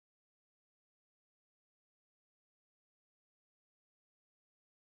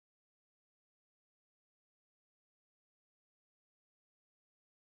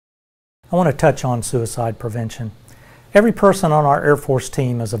I want to touch on suicide prevention. Every person on our Air Force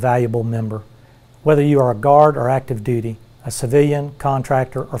team is a valuable member. Whether you are a guard or active duty, a civilian,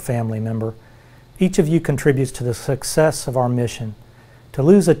 contractor, or family member, each of you contributes to the success of our mission. To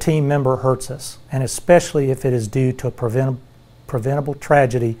lose a team member hurts us, and especially if it is due to a preventable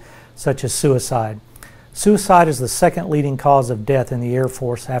tragedy such as suicide. Suicide is the second leading cause of death in the Air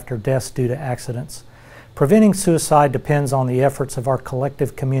Force after deaths due to accidents. Preventing suicide depends on the efforts of our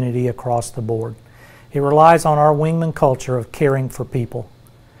collective community across the board. It relies on our wingman culture of caring for people.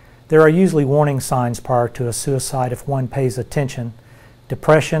 There are usually warning signs prior to a suicide if one pays attention: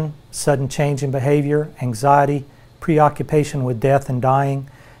 depression, sudden change in behavior, anxiety, preoccupation with death and dying,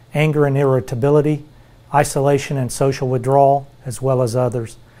 anger and irritability, isolation and social withdrawal, as well as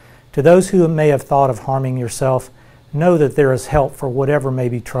others. To those who may have thought of harming yourself, know that there is help for whatever may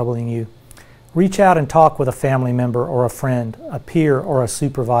be troubling you. Reach out and talk with a family member or a friend, a peer or a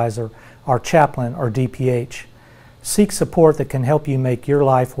supervisor, our chaplain or DPH. Seek support that can help you make your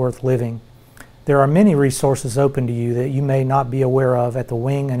life worth living. There are many resources open to you that you may not be aware of at the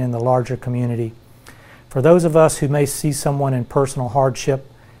wing and in the larger community. For those of us who may see someone in personal hardship,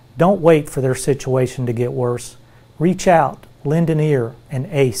 don't wait for their situation to get worse. Reach out, lend an ear, and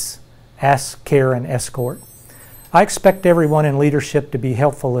ACE, ask, care, and escort. I expect everyone in leadership to be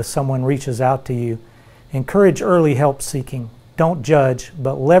helpful if someone reaches out to you. Encourage early help seeking. Don't judge,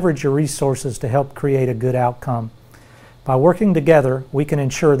 but leverage your resources to help create a good outcome. By working together, we can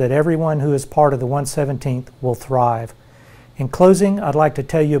ensure that everyone who is part of the 117th will thrive. In closing, I'd like to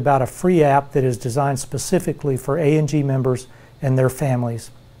tell you about a free app that is designed specifically for A&G members and their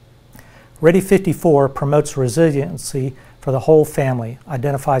families. Ready 54 promotes resiliency for the whole family,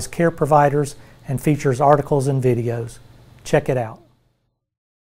 identifies care providers, and features articles and videos. Check it out.